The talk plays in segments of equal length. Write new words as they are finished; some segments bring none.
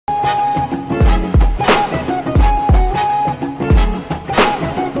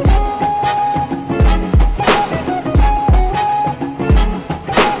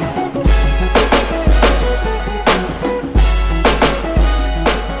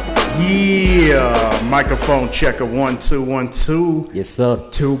Yeah, microphone checker 1 2 1 2. Yes, sir.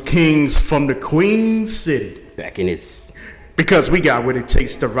 Two kings from the Queen City. Back in this. Because we got what it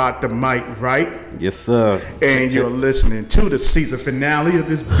takes to rock the mic, right? Yes, sir. And you're listening to the season finale of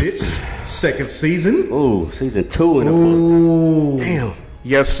this bitch. Second season. Ooh, season 2 in a book. Damn.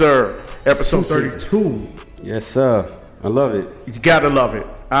 Yes, sir. Episode 32. Yes, sir. I love it. You gotta love it.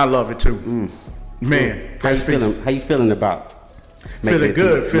 I love it too. Man, How you feeling about feeling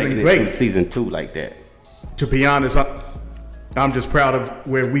good, feeling great. Through season 2 like that? To be honest, I'm just proud of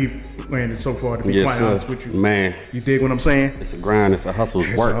where we landed so far, to be quite honest with you. Man. You dig what I'm saying? It's a grind, it's a hustle,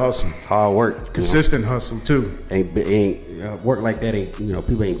 it's work. A hustle. Hard work. Consistent hustle too. Ain't work like that ain't,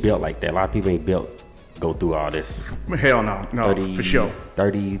 people ain't built like that. A lot of people ain't built go through all this. Hell no, 30, for sure.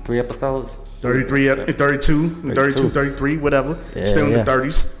 33 episodes? 33, 32, 33, whatever. Yeah, Still in the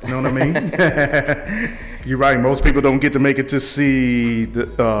 30s, you know what I mean? You're right, most people don't get to make it to see the,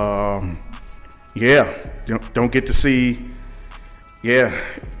 don't get to see,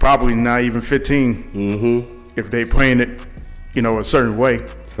 probably not even 15 if they playing it, a certain way.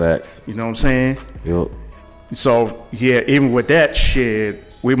 Facts. You know what I'm saying? Yep. So, even with that shit,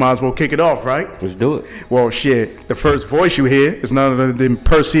 we might as well kick it off, right? Let's do it. Well, shit, the first voice you hear is none other than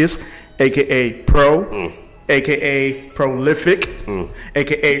Perseus, a.k.a. Pro, a.k.a. Prolific,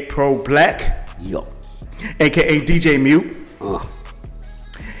 a.k.a. Pro Black, a.k.a. DJ Mute,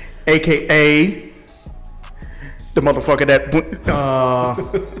 a.k.a. the motherfucker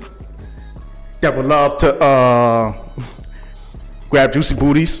that would love to grab juicy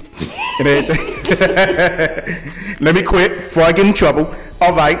booties and everything. Let me quit before I get in trouble.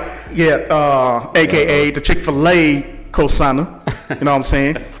 All right, a.k.a. the Chick-fil-A co-signer. You know what I'm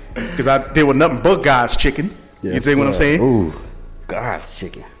saying? Because I deal with nothing but God's chicken. Yes, you see what I'm saying? Ooh, God's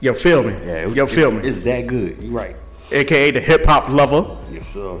chicken. Yo, feel me. Yeah, feel me. It's that good. You right. A.k.a. the hip-hop lover. Yes,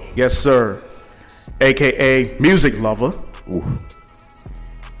 sir. Yes, sir. A.k.a. music lover. Ooh.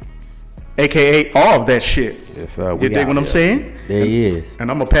 A.k.a. all of that shit. Yes, sir. You dig what I'm saying? There he is.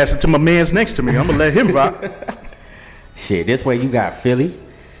 And I'm going to pass it to my mans next to me. I'm going to let him rock. Shit, this way you got Philly.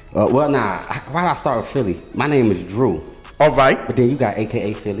 Why don't I start with Philly? My name is Drew. All right. But then you got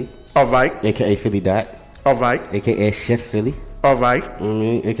A.K.A. Philly. All right. A.K.A. Philly Dot. All right. A.K.A. Chef Philly. All right.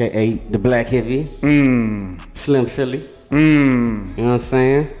 A.K.A. the Black Heavy. Slim Philly. You know what I'm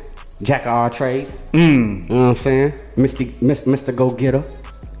saying? Jack of all trades. You know what I'm saying? Mr. Go Getter.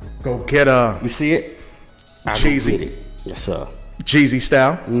 Go Getter. You see it? Cheesy. Get it. Yes, sir. Cheesy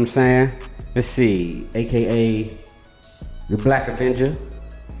style. You know what I'm saying? Let's see. A.K.A. the Black Avenger.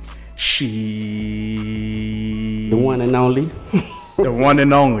 The one and only. The one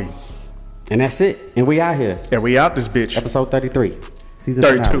and only. And that's it. And we out here. Yeah, we out this bitch. Episode 33. Season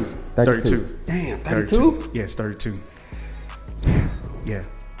 32. 32. Damn, 32? Yes, 32. Yeah.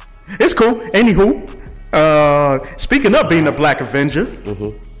 It's cool. Anywho, speaking of being a Black Avenger,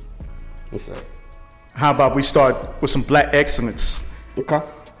 What's up? how about we start with some Black excellence? Okay. You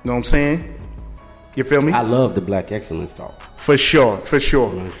know what I'm saying? You feel me? I love the Black excellence talk. For sure. You know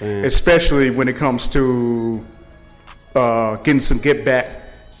what I'm saying? Especially when it comes to getting some get back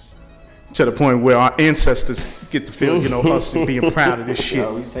to the point where our ancestors get to feel, us being proud of this shit.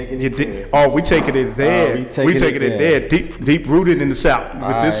 We taking it there. We taking it there. We taking it there. Deep rooted in the South with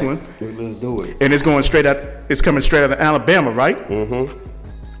All this right. one. Let's do it. And it's going straight out. It's coming straight out of Alabama, right?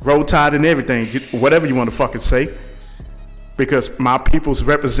 Roll Tide and everything, whatever you want to fucking say. Because my peoples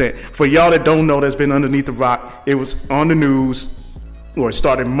represent. For y'all that don't know, that's been underneath the rock. It was on the news, or it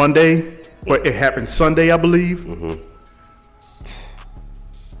started Monday, but it happened Sunday, I believe.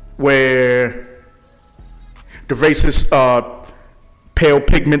 Where the racist pale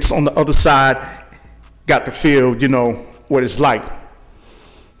pigments on the other side got to feel, what it's like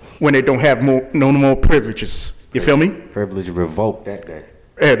when they don't have no more privileges. You feel me? Privilege revoked that day.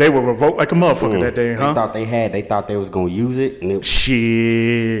 Yeah, they were revoked like a motherfucker that day, huh? They thought they was gonna use it. And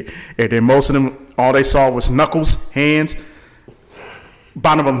Shit. And then most of them, all they saw was knuckles, hands,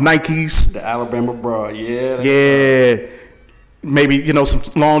 bottom of Nikes. The Alabama Brawl, yeah. Yeah. Maybe, some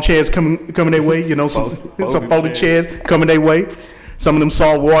lawn chairs coming their way, some folded chairs coming their way. Some of them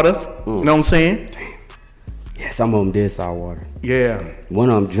saw water, you know what I'm saying? Damn. Yeah, some of them did saw water. Yeah. One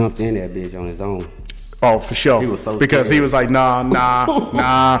of them jumped in that bitch on his own. Oh, for sure. He was so because scared. he was like,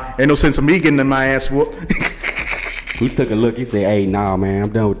 nah. Ain't no sense of me getting in my ass whooped. He took a look. He said, hey, nah, man,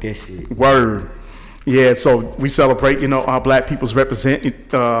 I'm done with this shit. Word. Yeah, so we celebrate, our black people's represent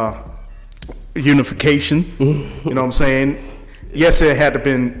unification. You know what I'm saying? Yes, it had to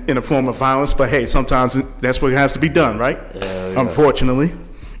been in a form of violence, but hey, sometimes that's what has to be done, right? Yeah. Unfortunately.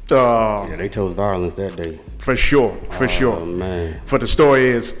 Yeah, they chose violence that day. For sure. Oh, man. For the story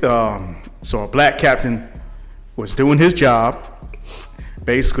is, so a black captain was doing his job,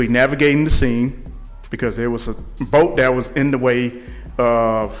 basically navigating the scene, because there was a boat that was in the way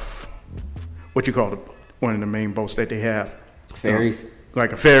of what you call it, one of the main boats that they have. Ferries?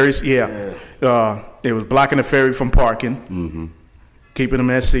 Like a ferries, yeah. It was blocking the ferry from parking, keeping them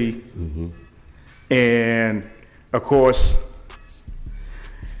at sea. And, of course,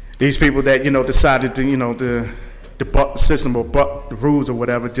 these people that, decided to, the buck system or buck the rules or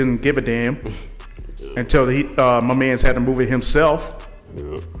whatever, didn't give a damn until my man's had to move it himself.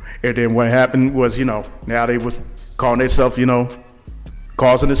 And then what happened was, now they was calling themselves,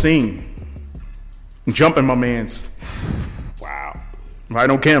 causing the scene. Jumping my man's. Wow. Right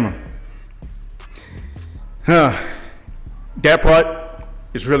on camera. That part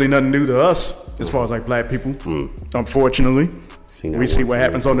is really nothing new to us as far as like black people. Unfortunately. We see what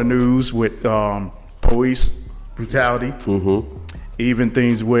happens on the news with police brutality. Even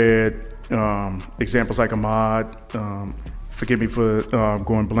things where examples like Ahmaud, forgive me for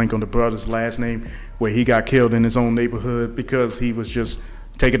going blank on the brother's last name, where he got killed in his own neighborhood because he was just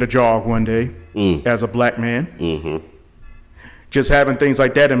taking a jog one day as a black man. Just having things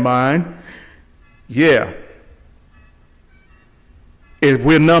like that in mind, yeah.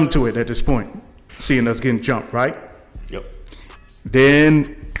 We're numb to it at this point, seeing us getting jumped, right? Yep.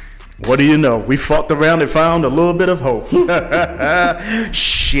 Then, what do you know? We fucked around and found a little bit of hope.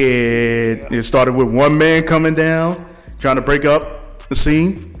 Shit. It started with one man coming down, trying to break up the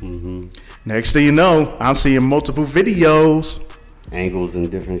scene. Next thing you know, I'm seeing multiple videos. Angles and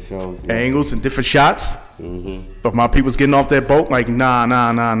different shows. Angles and different shots. But my people's getting off that boat like,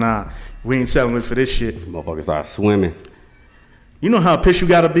 nah. We ain't settling for this shit. Motherfuckers are swimming. You know how pissed you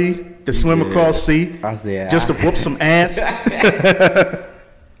gotta be to swim across sea? I said, just to whoop some ass?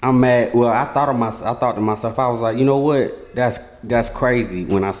 I'm mad. Well, I thought to myself, I was like, you know what? That's crazy.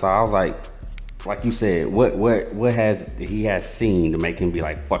 When I saw, I was like you said, what has he seen to make him be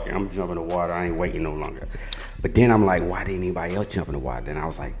like, fuck it, I'm jumping in the water. I ain't waiting no longer. But then I'm like, why didn't anybody else jump in the water? Then I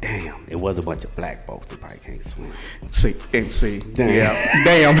was like, damn, it was a bunch of black folks that probably can't swim. See. Damn. Yeah.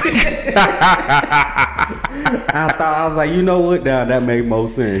 Damn. I was like, you know what? Now that made more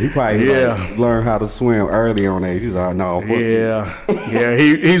sense. He probably learned how to swim early on age. He's like, no. Yeah.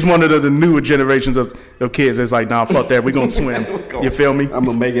 He's one of the newer generations of kids that's like, nah, fuck that. We gonna swim. You feel me? I'm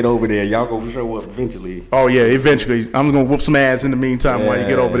gonna make it over there. Y'all gonna show up eventually. Oh yeah, eventually. I'm gonna whoop some ass in the meantime while you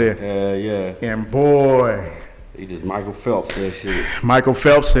get over there. Yeah. And boy. He just Michael Phelps that shit. Michael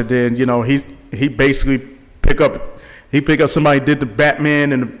Phelps, and then he basically pick up somebody did the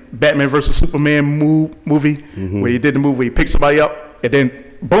Batman and the Batman versus Superman movie where he did the movie. He picked somebody up and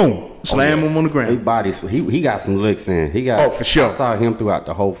then boom, slam him on the ground. He got some licks in. For sure. I saw him throughout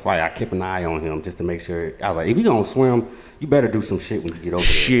the whole fight. I kept an eye on him just to make sure. I was like, if you gonna swim, you better do some shit when you get over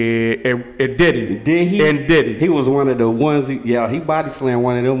there. Shit, it did he? Did he? And did he? He was one of the ones. He body slammed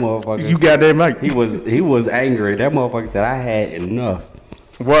one of them motherfuckers. You got that right. He was angry. That motherfucker said, "I had enough."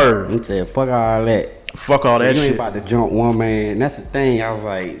 Word. He said, "Fuck all that." Fuck all that you shit. ain't about to jump one man. And that's the thing. I was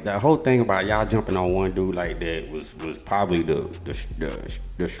like, the whole thing about y'all jumping on one dude like that was probably the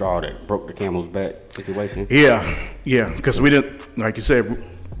straw that broke the camel's back situation. Yeah. Because we didn't, like you said.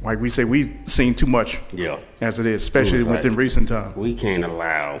 Like we say, we've seen too much. Yeah. As it is, especially within recent time. We can't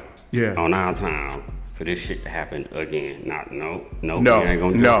allow on our time for this shit to happen again. No, we ain't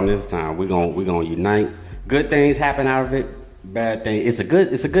gonna jump this time. We're gonna unite. Good things happen out of it. Bad thing. It's a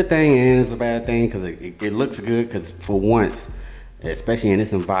good thing and it's a bad thing because it looks good because for once, especially in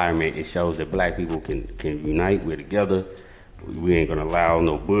this environment, it shows that black people can unite. We're together. We ain't gonna allow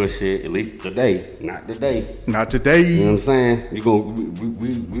no bullshit. At least today, not today. Not today. You know what I'm saying?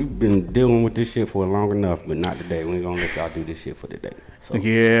 We've been dealing with this shit for long enough, but not today. We ain't gonna let y'all do this shit for today. So.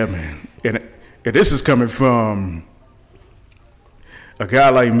 Yeah, man. And this is coming from a guy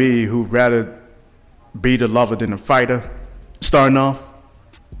like me who'd rather be the lover than the fighter, starting off.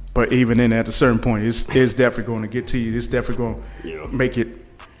 But even then, at a certain point, it's definitely going to get to you. It's definitely going to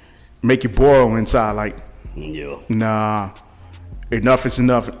make you boil inside. Like, nah. Enough is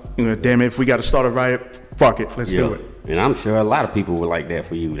enough. Damn it, if we got to start a riot, fuck it, let's do it. And I'm sure a lot of people were like that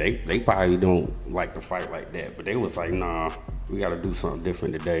for you. They probably don't like to fight like that, but they was like, nah, we got to do something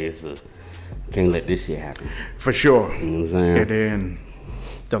different today. Can't let this shit happen. For sure. You know what I'm saying? And then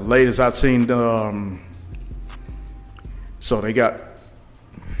the latest I've seen, so they got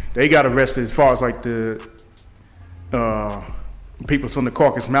arrested as far as like the people from the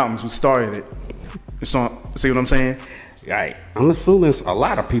Caucasus Mountains who started it. So, see what I'm saying? Right. I'm assuming a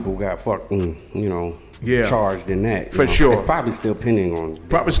lot of people got fucking, charged in that. For sure. It's probably still pending on.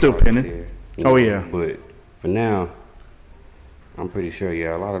 Probably still pending. Here, oh yeah. But for now, I'm pretty sure.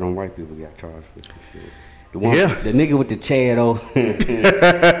 Yeah, a lot of them white people got charged for this shit. The nigga with the chair though.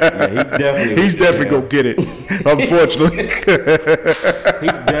 He's definitely gonna get it. Unfortunately, he's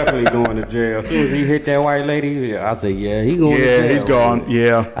definitely going to jail. As soon as he hit that white lady, I said, yeah, he going to jail. Yeah, he's gone.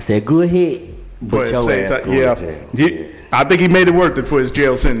 Yeah. I said, good hit. But your ass going to jail. I think he made it worth it for his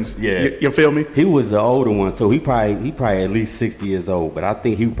jail sentence. Yeah. You feel me? He was the older one too. He probably at least 60 years old. But I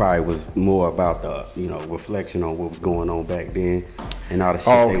think he probably was more about the reflection on what was going on back then and all the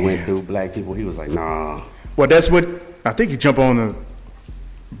shit they went through. Black people. He was like, nah. Well, that's what I think. You jump on the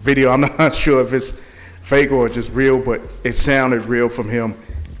video. I'm not sure if it's fake or just real, but it sounded real from him.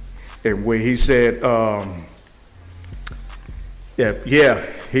 And where he said,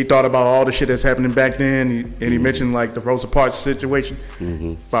 he thought about all the shit that's happening back then, and he mentioned like the Rosa Parks situation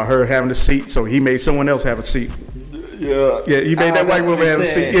about her having a seat, so he made someone else have a seat. Yeah, he made that white woman have a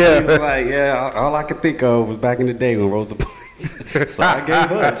seat. Yeah, he was like, all I could think of was back in the day when Rosa Parks. So I gave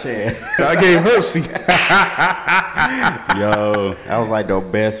her a chance. So I gave her a seat. Yo, that was like the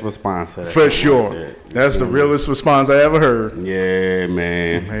best response to that. For sure. That's the realest response I ever heard. Yeah,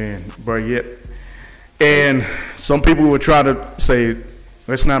 man. But yeah. And some people would try to say,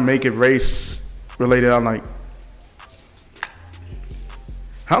 let's not make it race related. I'm like,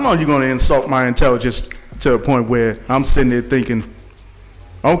 how long are you going to insult my intelligence to a point where I'm sitting there thinking,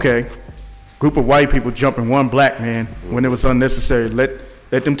 okay, group of white people jumping one black man when it was unnecessary. Let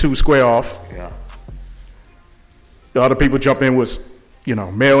them two square off. Yeah. The other people jump in was,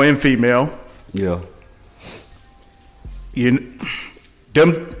 male and female. Yeah.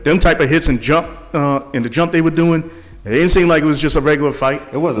 Them type of hits and jump, and the jump they were doing, it didn't seem like it was just a regular fight.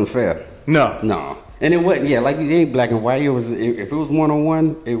 It wasn't fair. No. And it wasn't. Yeah, like it ain't black and white. It was. If it was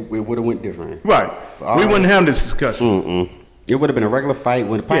 1-on-1, it would have went different. Right. We wouldn't have this discussion. It would have been a regular fight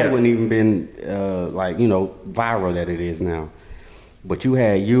when the fight wouldn't even been viral that it is now. But you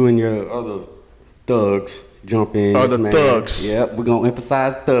had you and your other thugs jump in. Thugs. Yep, we're gonna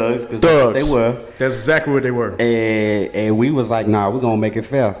emphasize thugs because that's what they were. That's exactly what they were. And we was like, nah, we're gonna make it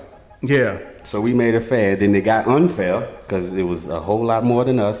fair. Yeah. So we made it fair. Then it got unfair because it was a whole lot more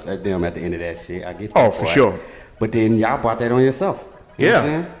than us at them at the end of that shit. I get that. Oh, for sure. But then y'all brought that on yourself. You know what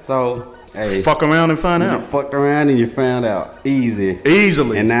I'm saying? So. Hey, fuck around and find out. You fucked around and you found out easily.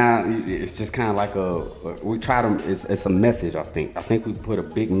 And now it's just kind of like we try to. It's a message. I think we put a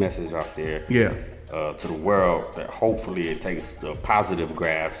big message out there. Yeah. To the world that hopefully it takes the positive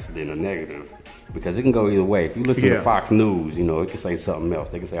graphs than the negative, because it can go either way. If you listen to Fox News, it can say something else.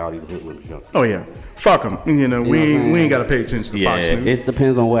 They can say all these hoodlums junk. Oh yeah, fuck them. We ain't got to pay attention to Fox News. It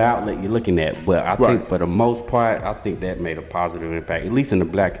depends on what outlet you're looking at, but I think for the most part, I think that made a positive impact, at least in the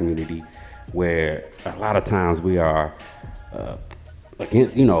black community, where a lot of times we are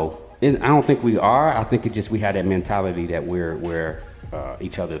against. I don't think we are. I think it just we have that mentality that we're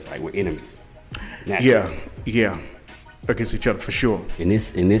each other's like we're enemies. Naturally. Yeah, against each other for sure. And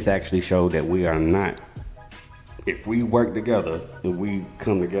this actually showed that we are not. If we work together and we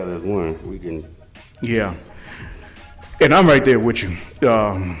come together as one, we can. Yeah, and I'm right there with you.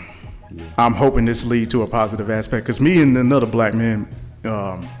 I'm hoping this leads to a positive aspect because me and another black man,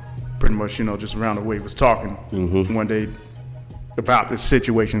 pretty much just around the way was talking one day about this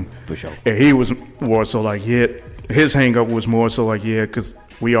situation. For sure. And he was more so like his hang up was more so like because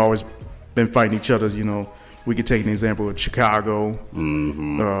we always been fighting each other, We could take an example of Chicago.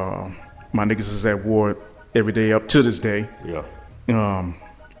 My niggas is at war every day up to this day. Yeah.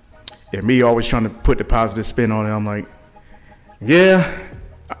 And me always trying to put the positive spin on it. I'm like,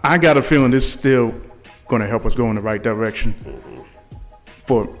 I got a feeling this is still going to help us go in the right direction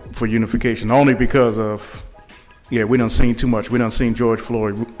for unification. Only because of, we done seen too much. We done seen George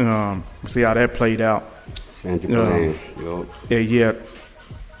Floyd. See how that played out.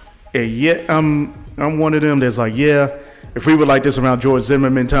 And yet, I'm one of them that's like, if we were like this around George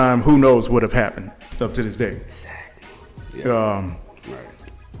Zimmerman time, who knows what would have happened up to this day. Exactly. Yeah.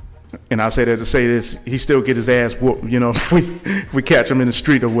 And I say that to say this, he still get his ass whooped, if we catch him in the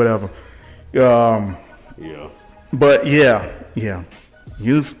street or whatever. But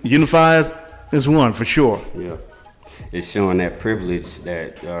unifies is one for sure. Yeah. It's showing that privilege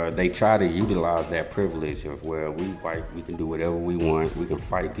that they try to utilize that privilege of where we white, we can do whatever we want, we can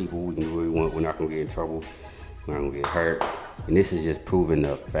fight people, we can do what we want, we're not gonna get in trouble, we're not gonna get hurt. And this is just proving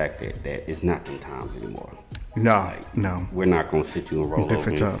the fact that it's not them times anymore. No. We're not gonna sit you and roll over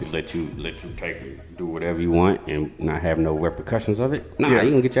and let you take it, do whatever you want and not have no repercussions of it. Nah, you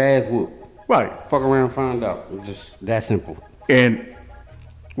gonna get your ass whooped. Right. Fuck around and find out. It's just that simple. And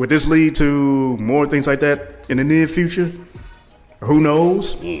Would this lead to more things like that in the near future? Who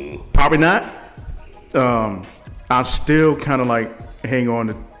knows? Probably not. I still kind of like hang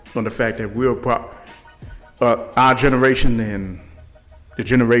on the fact that our generation and the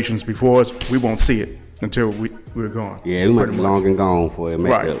generations before us, we won't see it until we're gone. Yeah, we might be long and gone for it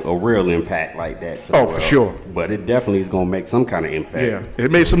make a real impact like that. To the world. For sure. But it definitely is going to make some kind of impact. Yeah,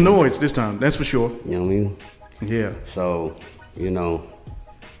 it made some noise this time, that's for sure. You know what I mean? Yeah. So, you know,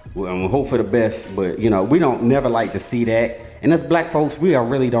 we hope for the best, but, you know, we don't never like to see that. And as black folks, we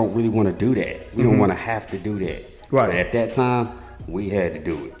really don't want to do that. We don't want to have to do that. Right. But at that time, we had to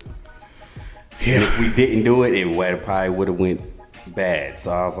do it. Yeah. And if we didn't do it, it probably would have went bad.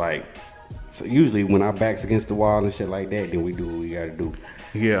 So I was like, so usually when our back's against the wall and shit like that, then we do what we got to do.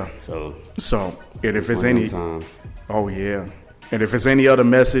 Yeah. So and if there's any, oh yeah, and if there's any other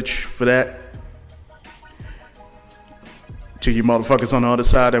message for that to you motherfuckers on the other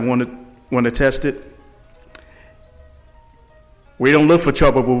side that want to test it, we don't look for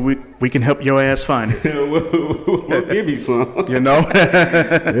trouble, but we can help your ass find it. we'll give you some. You know?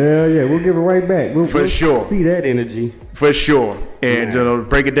 yeah, we'll give it right back. We'll sure. See that energy. For sure. And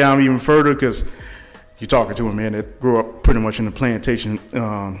break it down even further, because you're talking to a man that grew up pretty much in the plantation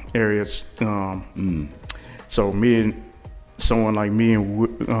areas. So me and someone like me and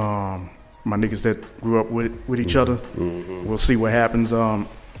my niggas that grew up with each other, we'll see what happens.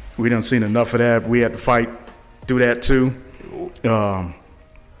 We done seen enough of that. We had to fight through that too. And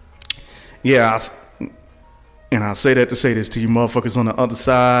I say that to say this to you motherfuckers on the other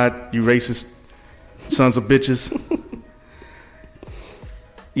side, you racist sons of bitches.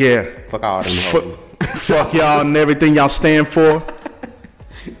 Yeah. Fuck all them hoes. Fuck y'all and everything y'all stand for.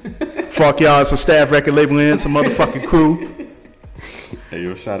 Fuck y'all as a staff record label and some motherfucking crew. Hey,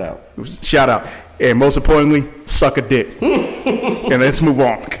 yo, shout out. Shout out. And most importantly, suck a dick. And let's move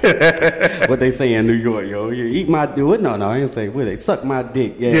on. What they say in New York, yo. You eat my dick. No, I didn't say what they suck my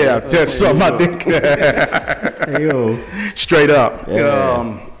dick. Yeah, just suck my dick. Hey, yo. Straight up.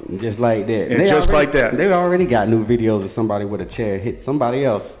 Yeah. Just like that. And like that. They already got new videos of somebody with a chair hit somebody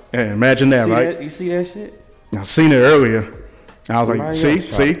else. Yeah, imagine that, right? You see that shit? I seen it earlier. I was like,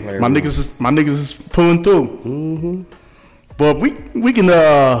 see, my niggas is pulling through. But we can we can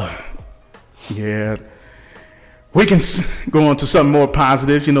go on to something more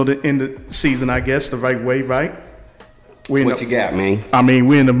positive. You know, the end of the season, I guess, the right way, right? What you got, man? I mean,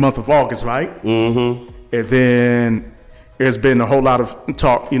 we're in the month of August, right? And then there's been a whole lot of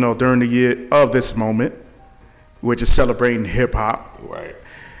talk, you know, during the year of this moment, which is celebrating hip hop. Right.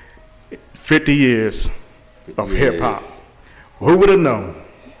 50 years of hip hop. Who would have known?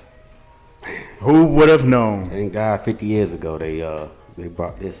 Who would have known? Thank God 50 years ago they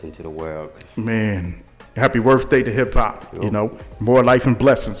brought this into the world. Man, happy birthday to hip hop. You know, more life and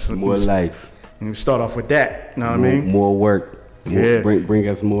blessings. More life. And we start off with that. You know what I mean? More work. Bring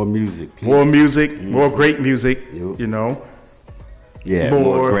us more music. Please. More music, more great music. You know. Yeah,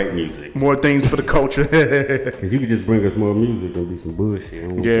 more great music. More things for the culture. Because you could just bring us more music and be some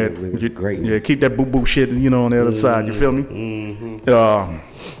bullshit. Yeah, great. Yeah, keep that boo shit, you know, on the other side. You feel me?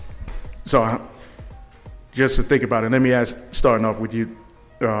 So, just to think about it, let me ask, starting off with you,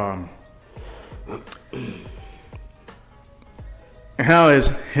 how has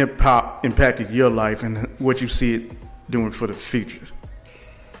hip hop impacted your life and what you see it doing for the future?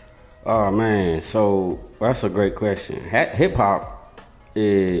 Oh man, so that's a great question. Hip hop.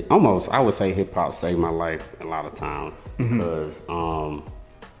 I would say hip hop saved my life a lot of times because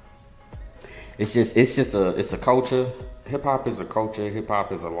it's a culture. Hip hop is a culture. Hip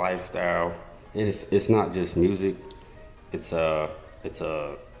hop is a lifestyle. It's not just music. It's an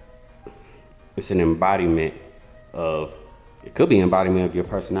embodiment of. It could be an embodiment of your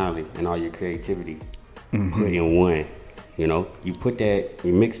personality and all your creativity put in one. You know, you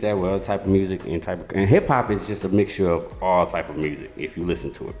mix that with other type of music and hip hop is just a mixture of all type of music if you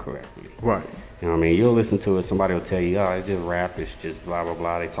listen to it correctly. Right. You know what I mean? You'll listen to it, somebody will tell you, oh, it's just rap, it's just blah, blah,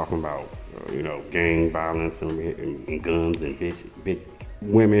 blah. They talking about, gang violence and guns and bitch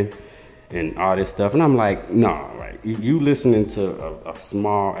women and all this stuff. And I'm like, no, like you listening to a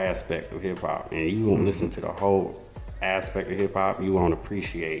small aspect of hip hop and you won't listen to the whole aspect of hip hop, you won't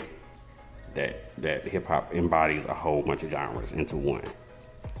appreciate that hip hop embodies a whole bunch of genres into one.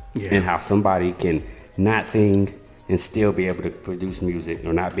 Yeah. And how somebody can not sing and still be able to produce music,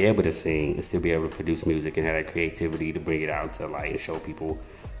 or not be able to sing and still be able to produce music and have that creativity to bring it out to light and show people.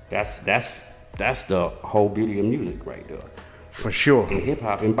 That's the whole beauty of music right there. For sure. And hip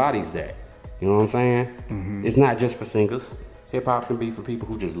hop embodies that. You know what I'm saying? It's not just for singers. Hip hop can be for people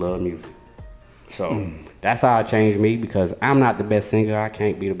who just love music. So that's how it changed me, because I'm not the best singer. I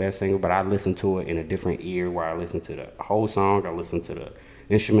can't be the best singer, but I listen to it in a different ear where I listen to the whole song. I listen to the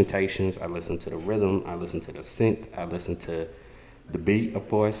instrumentations. I listen to the rhythm. I listen to the synth. I listen to the beat, of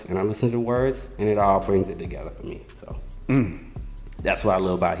course, and I listen to the words, and it all brings it together for me. So that's what I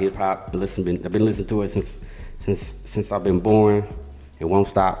love about hip hop. I've been listening to it since I've been born. It won't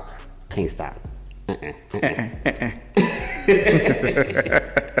stop. Can't stop.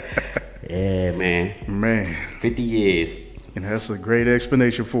 Yeah, man. 50 years. And that's a great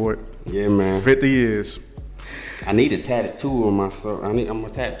explanation for it. Yeah, man. 50 years. I need a tattoo on myself. I'm gonna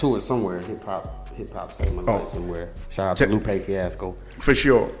tattoo it somewhere. Hip hop saved my life somewhere. Shout out to Lupe Fiasco. For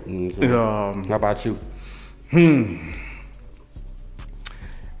sure. How about you?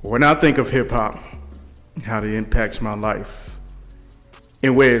 When I think of hip hop, how it impacts my life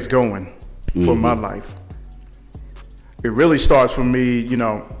and where it's going for my life, it really starts for me,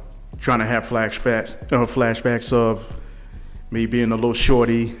 trying to have flashbacks of me being a little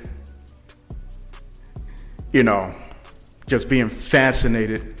shorty, just being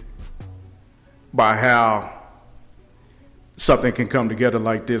fascinated by how something can come together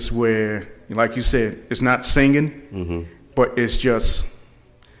like this, where, like you said, it's not singing, but it's just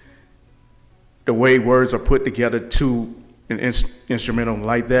the way words are put together to an instrumental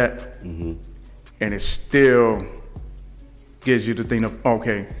like that, and it still gives you the thing of,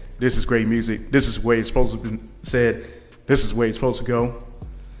 okay, this is great music. This is the way it's supposed to be said. This is the way it's supposed to go.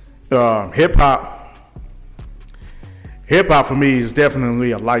 Hip hop for me is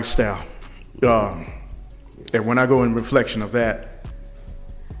definitely a lifestyle. And when I go in reflection of that,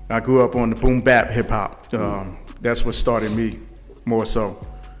 I grew up on the boom bap hip hop. That's what started me more so.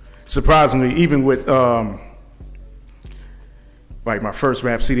 Surprisingly, even with like my first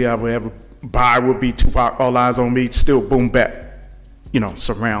rap CD I would ever buy would be Tupac, All Eyes on Me. Still boom bap,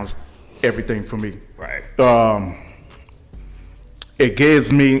 surrounds everything for me. Right. It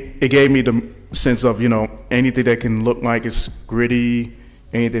gave me the sense of, anything that can look like it's gritty,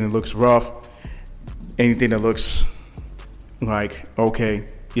 anything that looks rough, anything that looks like, okay,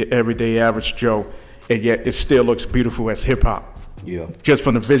 your everyday average Joe, and yet it still looks beautiful as hip hop. Yeah. Just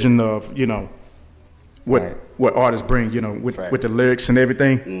from the vision of, what artists bring, with the lyrics and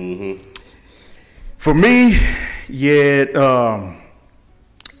everything. For me,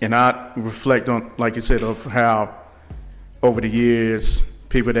 and I reflect on, like you said, of how over the years,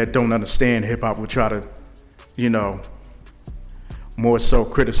 people that don't understand hip hop will try to, more so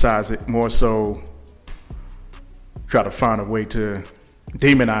criticize it, more so try to find a way to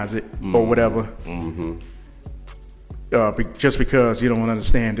demonize it or whatever. Just because you don't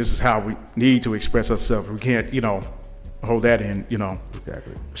understand, this is how we need to express ourselves. We can't, hold that in,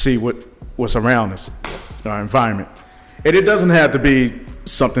 Exactly. See what's around us, our environment. And it doesn't have to be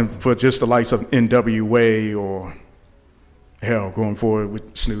something for just the likes of NWA or hell, going forward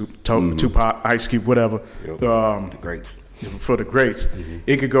with Snoop, Tupac, Ice Cube, whatever. Yep. The greats. For the greats.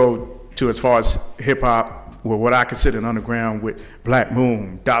 It could go to as far as hip hop, with what I consider an underground, with Black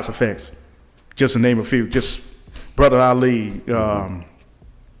Moon, Das Effects, just to name a few, just Brother Ali,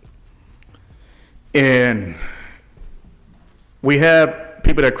 and we have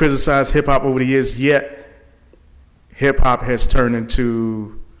people that criticize hip hop over the years, yet hip hop has turned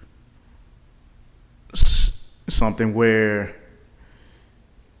into something where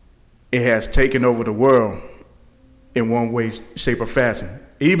it has taken over the world in one way, shape, or fashion.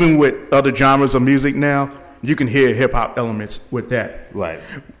 Even with other genres of music now, you can hear hip hop elements with that. Right.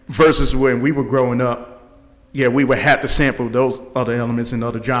 Versus when we were growing up, we would have to sample those other elements and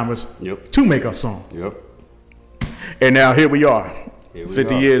other genres to make our song. Yep. And now here we are,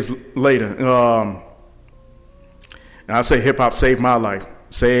 50 years later. And I say hip hop saved my life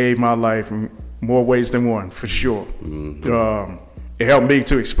in more ways than one, for sure. It helped me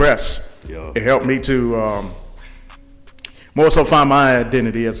to express. Yep. It helped me to more so find my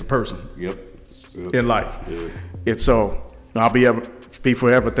identity as a person. In life. It's so I'll be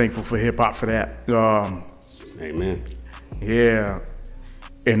forever thankful for hip hop for that. Amen. Yeah.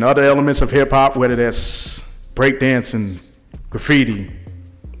 And other elements of hip hop, whether that's breakdancing, graffiti,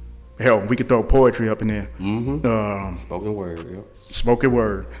 hell, we could throw poetry up in there. Spoken word. Yep. Spoken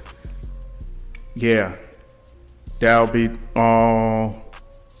word. Yeah. That'll be all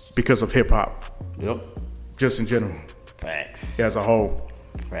because of hip hop. Yep. Just in general. Facts. As a whole.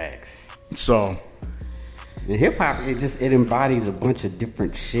 Facts. So. And hip hop, it embodies a bunch of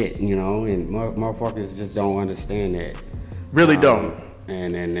different shit, and motherfuckers just don't understand that. Really don't.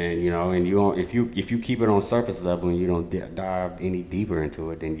 And you don't, if you keep it on surface level and you don't dive any deeper into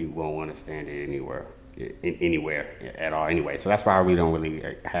it, then you won't understand it anywhere. anywhere at all anyway. So that's why we don't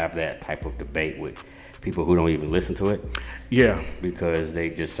really have that type of debate with people who don't even listen to it. Yeah. Because they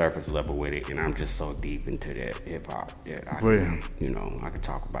just surface level with it, and I'm just so deep into that hip hop that I could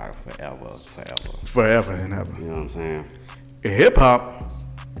talk about it forever and ever. You know what I'm saying? Hip hop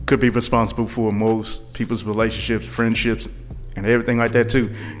could be responsible for most people's relationships, friendships, and everything like that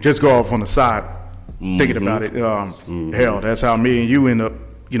too. Just go off on the side, thinking about it. Hell, that's how me and you end up,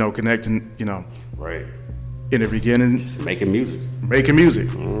 connecting. Right. In the beginning, just making music, making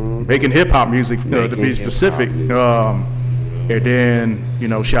hip hop music to be specific. And then,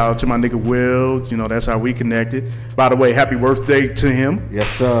 shout out to my nigga Will. That's how we connected. By the way, happy birthday to him. Yes,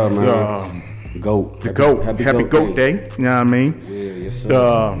 sir, man. Goat. The GOAT. Happy Goat Day. You know what I mean? Yeah, yes, sir.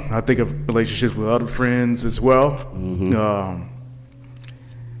 I think of relationships with other friends as well.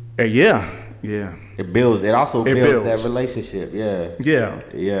 And yeah. It also builds that relationship. Yeah.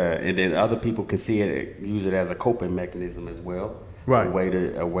 And then other people can use it as a coping mechanism as well. Right.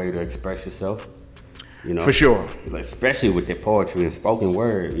 A way to express yourself. For sure. Especially with the poetry and spoken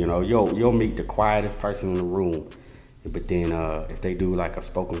word. You'll meet the quietest person in the room. But then if they do like a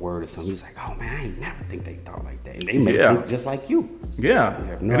spoken word or something, he's like, oh man, I ain't never think they thought like that. And they make it just like you. Yeah.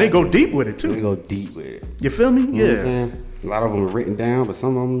 And they go deep with it too. They go deep with it. You feel me? You know what I'm saying? A lot of them are written down, but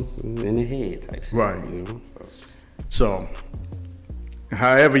some of them in the head type stuff. Right. So,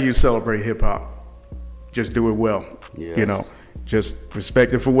 however you celebrate hip hop, just do it well. Yeah. Just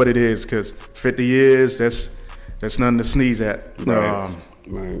respect it for what it is, because 50 years, that's nothing to sneeze at. Right.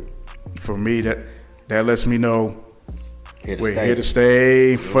 For me, that lets me know we're here to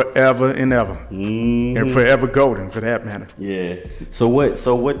stay forever and ever, and forever golden for that matter. Yeah. So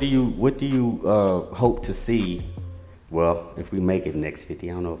what do you hope to see? Well, if we make it next 50,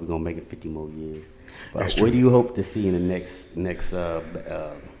 I don't know if we're gonna make it 50 more years. But what do you hope to see in the next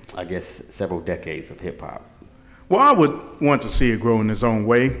I guess several decades of hip hop? Well, I would want to see it grow in its own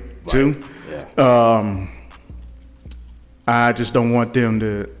way too. Yeah. I just don't want them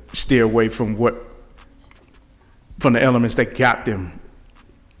to steer away from the elements that got them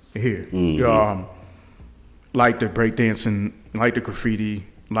here. Like the breakdancing, like the graffiti,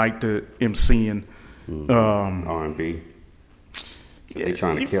 like the MCing. R&B. They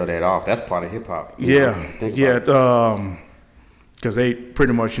trying to kill that off. That's part of hip hop. Because they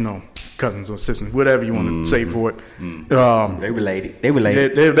pretty much, cousins or sisters, whatever you want to say for it. They related. They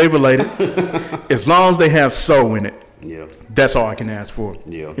related. As long as they have soul in it. Yeah. That's all I can ask for.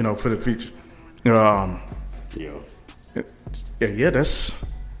 Yeah. For the future.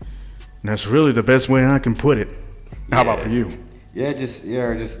 That's really the best way I can put it. How about for you?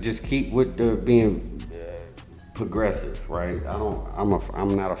 Just keep with the being progressive, right?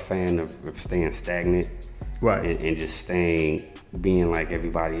 I'm not a fan of staying stagnant, right? And just being like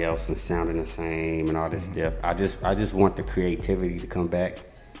everybody else and sounding the same and all this stuff. I just want the creativity to come back.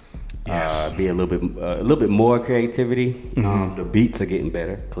 Yes. Be a little bit more creativity. The beats are getting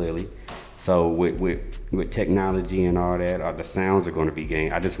better, clearly. So with technology and all that, the sounds are going to be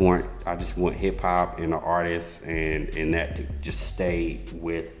gained. I just want hip hop and the artists and that to just stay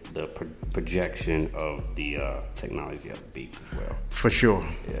with the projection of the technology of the beats as well. For sure.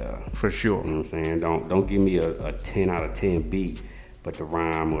 Yeah. For sure. You know what I'm saying? Don't give me a 10 out of 10 beat, but the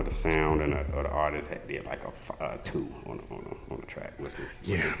rhyme or the sound or the artist did like a 2 on the track with his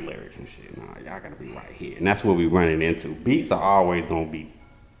lyrics and shit. Nah, y'all gotta be right here, and that's what we running into. Beats are always gonna be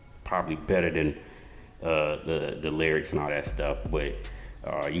probably better than the lyrics and all that stuff, but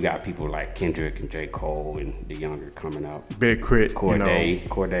you got people like Kendrick and J. Cole and the younger coming up. Big Crit,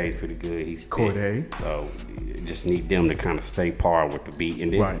 Corday's pretty good. He's Corday. So you just need them to kind of stay par with the beat,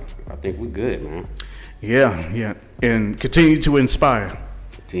 and then I think we're good, man. Yeah, and continue to inspire.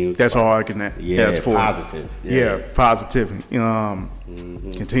 That's all I can ask for. Positive. Yeah, positivity.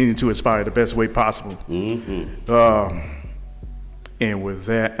 Continue to inspire the best way possible. And with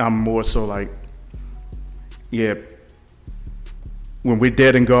that, I'm more so like, when we're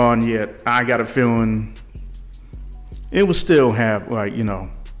dead and gone, I got a feeling it will still have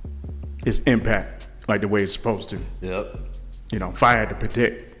its impact like the way it's supposed to. Yep. If I had to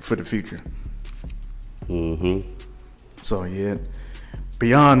predict for the future. So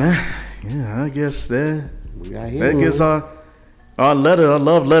beyond that, I guess that gets our letter, our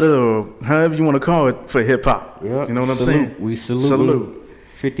love letter, or however you want to call it for hip hop. Yep. You know what I'm saying? We salute.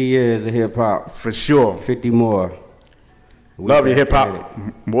 50 years of hip hop. For sure. 50 more. Love your hip hop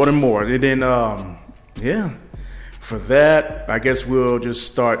more than more. And then for that, I guess we'll just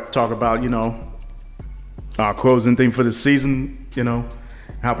start talking about, our closing thing for the season,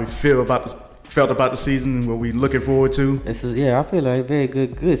 how we feel about the felt about the season and what we looking forward to? I feel like a very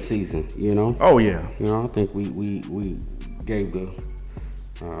good season. You know. Oh yeah. You know, I think we gave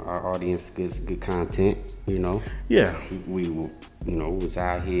our audience good content. You know. Yeah. We was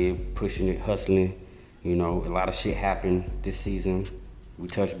out here pushing it, hustling. You know, a lot of shit happened this season. We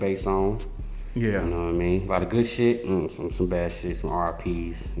touched base on. Yeah. You know what I mean? A lot of good shit, some bad shit, some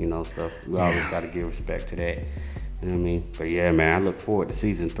RPs, you know, stuff. We always got to give respect to that. You know what I mean? But yeah, man, I look forward to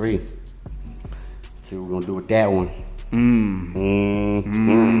season 3. See what we're going to do with that one.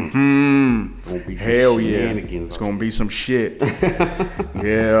 Gonna be some Hell yeah. It's going to be some shit.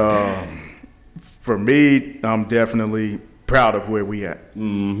 Yeah. For me, I'm definitely proud of where we at.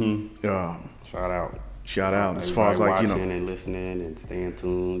 Shout out. As far as like, watching and listening and staying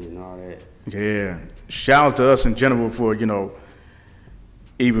tuned and all that. Yeah. Shout out to us in general for,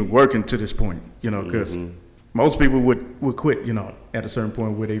 even working to this point, because most people would quit, at a certain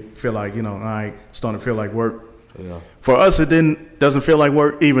point where they feel like, I starting to feel like work. Yeah. For us, it doesn't feel like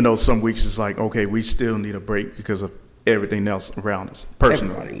work, even though some weeks it's like, okay, we still need a break because of everything else around us,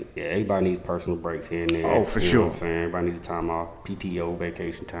 personally. Everybody needs personal breaks here and there. Oh, for sure. Know what I'm saying? Everybody needs time off, PTO,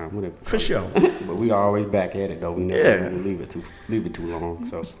 vacation time, whatever. For sure. But we always back at it, though. We never leave it too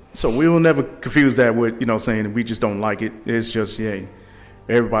long. So we will never confuse that with, saying we just don't like it. It's just,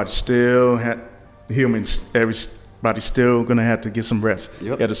 everybody still humans, everybody's still going to have to get some rest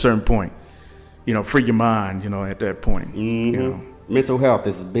at a certain point. Free your mind, at that point. Mental health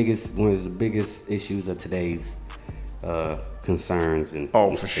is one of the biggest issues of today's concerns and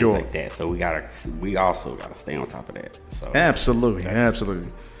for things sure like that. So we also gotta stay on top of that. So absolutely.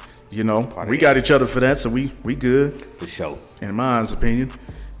 We got each other for that, so we good for sure. In my opinion,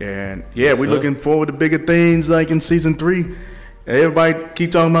 and we're looking forward to bigger things like in season 3. Everybody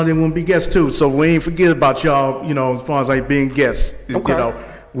keep talking about they want to be guests too, so we ain't forget about y'all. As far as like being guests,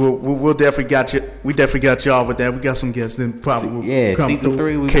 We'll definitely got you. We definitely got y'all with that. We got some guests. Then probably come season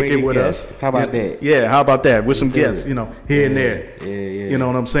 3. We kick it with guests. us. How about that? Yeah, how about that? With some guests, here and there. Yeah. You know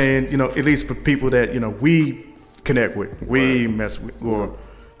what I'm saying? At least for people that we connect with, we mess with, or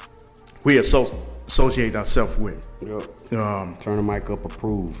we associate ourselves with. Yep. Turn the mic up.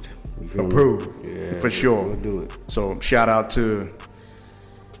 Approved. Approved. Yeah, for sure. We'll do it. So shout out to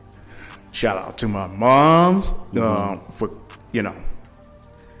my moms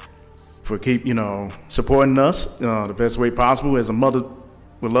for keep supporting us the best way possible as a mother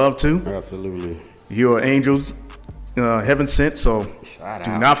would love to. Absolutely. You're angels, heaven sent. So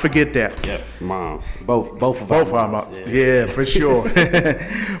do not forget that. Yes, moms. Both of our moms. Yeah, for sure.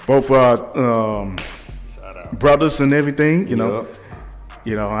 Both our brothers and everything.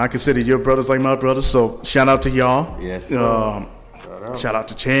 I consider your brothers like my brothers. So shout out to y'all. Yes. Shout out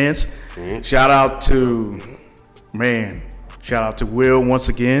to Chance. Shout out to Will once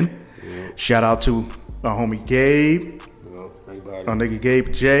again. Shout out to our homie Gabe, our nigga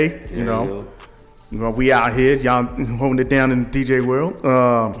Gabe J. We out here, y'all holding it down in the DJ world.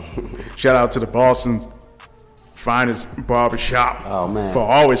 Shout out to the Boston's finest barbershop. Oh man, for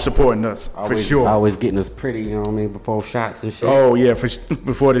always supporting us, for sure. Always getting us pretty, before shots and shit. Oh yeah,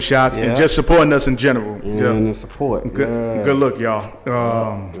 before the shots and just supporting us in general. And the support. Good look, y'all.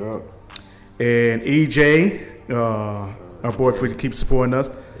 And EJ, our boy, for keep supporting us.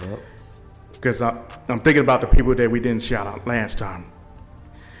 Because I'm thinking about the people that we didn't shout out last time.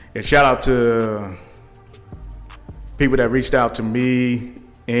 And shout out to people that reached out to me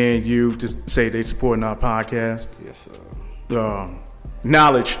and you to say they supporting our podcast. Yes, sir.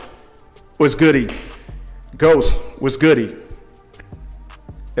 Knowledge was goody. Ghost was goody.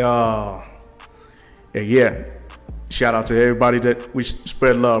 And shout out to everybody that we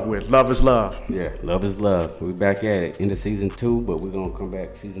spread love with. Love is love. Yeah, love is love. We back at it into season 2, but we're gonna come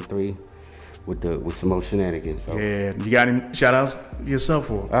back season 3 with some more shenanigans. So. Yeah, you got any shout outs yourself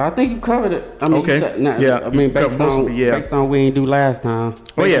for? I think you covered it. I mean, okay. Based on we ain't do last time.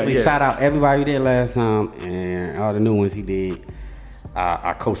 We shout out everybody who did last time and all the new ones he did.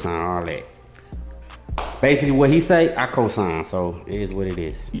 I co-sign all that. Basically, what he say, I co-sign. So it is what it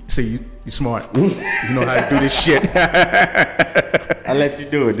is. See, you smart. You know how to do this shit. I let you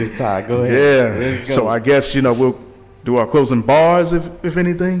do it this time. Go ahead. Yeah. So I guess we'll do our closing bars if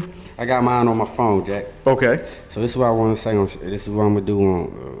anything. I got mine on my phone, Jack. Okay. So this is what I want to say. This is what I'm gonna do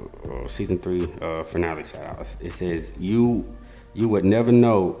on season 3 finale shout outs. It says you would never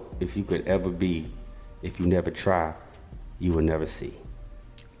know if you could ever be if you never try. You will never see.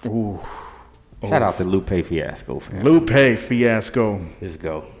 Ooh. Shout out to Lupe Fiasco, fam. Lupe Fiasco. Let's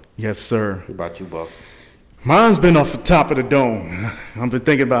go. Yes, sir. What about you, boss? Mine's been off the top of the dome. I've been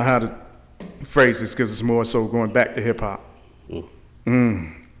thinking about how to phrase this because it's more so going back to hip hop.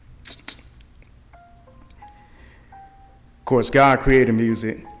 course, God created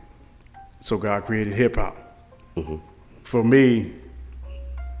music, so God created hip hop. Mm-hmm. For me,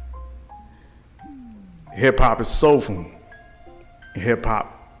 hip hop is soulful. Hip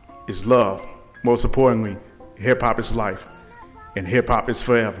hop is love. Most importantly, hip hop is life, and hip hop is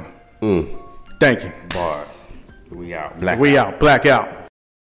forever. Thank you. Bars. We out. Black out.